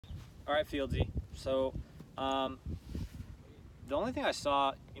All right, Fieldsy. So the only thing I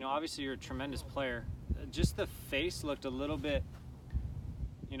saw, obviously you're a tremendous player. Just the face looked a little bit,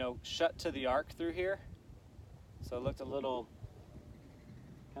 shut to the arc through here. So it looked a little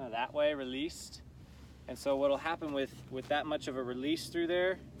kind of that way, released. And so what'll happen with that much of a release through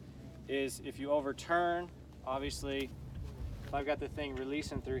there is if you overturn, obviously, if I've got the thing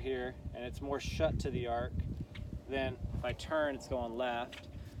releasing through here and it's more shut to the arc, then if I turn, it's going left.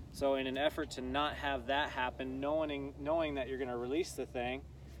 So in an effort to not have that happen, knowing that you're going to release the thing,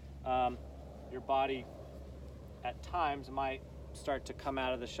 your body at times might start to come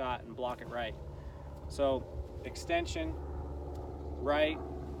out of the shot and block it right. So extension, right,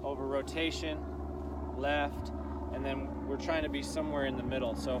 over rotation, left, and then we're trying to be somewhere in the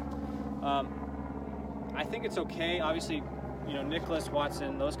middle. So I think it's okay. Obviously, Nicklaus,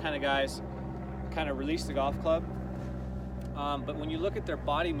 Watson, those kind of guys kind of release the golf club. But when you look at their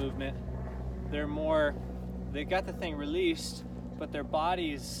body movement, they got the thing released, but their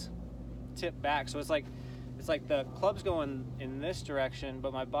bodies tip back. So it's like the club's going in this direction,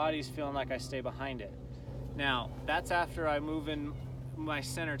 but my body's feeling like I stay behind it. Now, that's after I move in my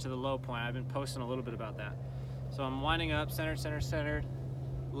center to the low point. I've been posting a little bit about that. So I'm winding up, center,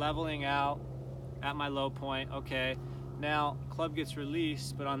 leveling out at my low point. Okay, now club gets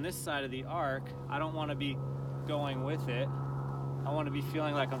released, but on this side of the arc, I don't want to be going with it. I want to be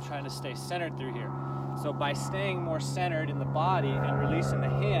feeling like I'm trying to stay centered through here. So by staying more centered in the body and releasing the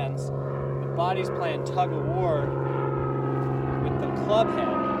hands, the body's playing tug of war with the club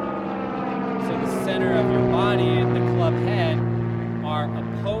head. So the center of your body and the club head are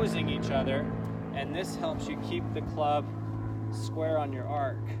opposing each other, and this helps you keep the club square on your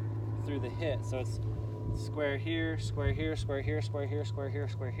arc through the hit. So it's square here, square here, square here, square here, square here,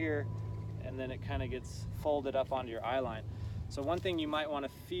 square here, and then it kind of gets folded up onto your eye line. So one thing you might want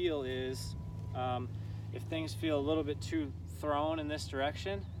to feel is if things feel a little bit too thrown in this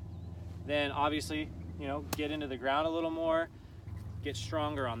direction, then obviously, get into the ground a little more, get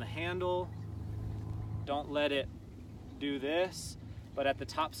stronger on the handle. Don't let it do this, but at the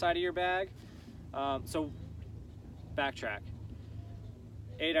top side of your bag. So backtrack.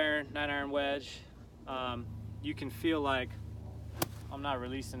 8-iron, 9-iron wedge. You can feel like I'm not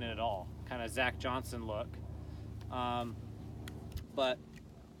releasing it at all. Kind of Zach Johnson look. But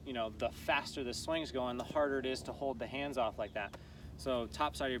the faster the swing's going, the harder it is to hold the hands off like that. So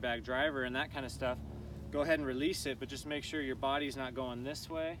top side of your bag driver and that kind of stuff, go ahead and release it, but just make sure your body's not going this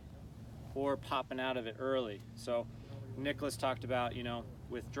way or popping out of it early. So Nicklaus talked about,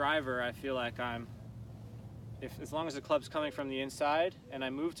 with driver, I feel like as long as the club's coming from the inside and I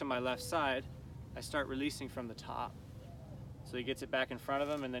move to my left side, I start releasing from the top. So he gets it back in front of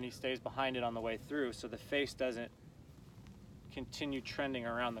him and then he stays behind it on the way through, so the face doesn't continue trending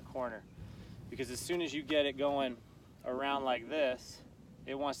around the corner. Because as soon as you get it going around like this,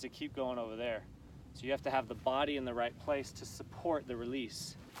 it wants to keep going over there. So you have to have the body in the right place to support the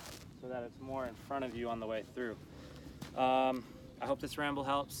release so that it's more in front of you on the way through. I hope this ramble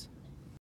helps.